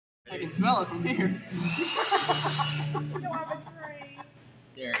can smell it from here. You don't have a tree.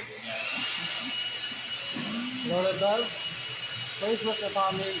 There you go. You know what it does? Please look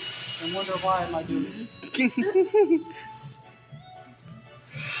upon me and wonder why am I doing this.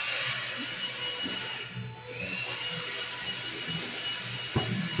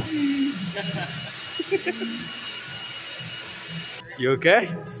 You okay?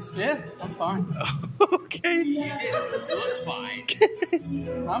 Yeah, I'm fine. Okay. You didn't look fine.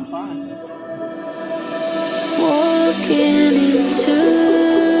 I'm fine. Walking into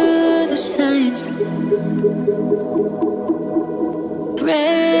the signs,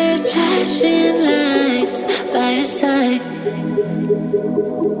 red flashing lights by your side.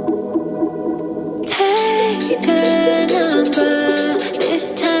 Take a number this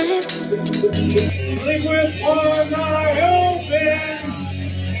time. Sleep with one eye open,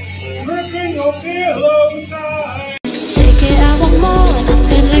 gripping your pillow tight. Take it, I want more,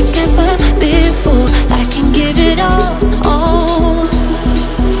 nothing like ever before. I can give it all.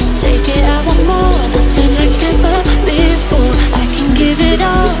 Take it, I want more, nothing like ever before. I can give it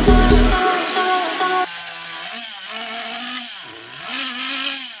all.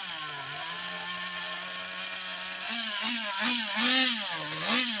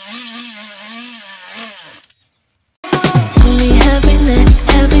 Tell me, have we met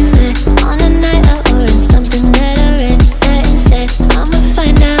on a night out or in something that I read? That instead I'ma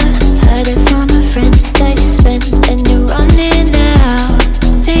find out. Heard it from a friend that you spent and you're running now.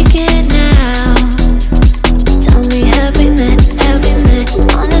 Take it now. Tell me, have we met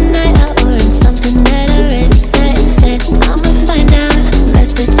on a night out or in something that I read? That instead I'ma find out.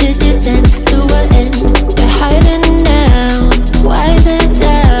 Messages you sent to what end? You're hiding down. Why the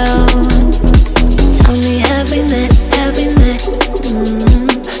doubt? Tell me, have we met?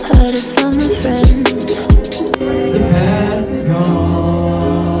 Heard it from a friend. The past is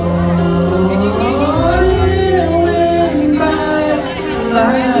gone. It went by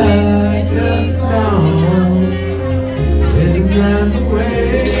like just dawn. Isn't that the way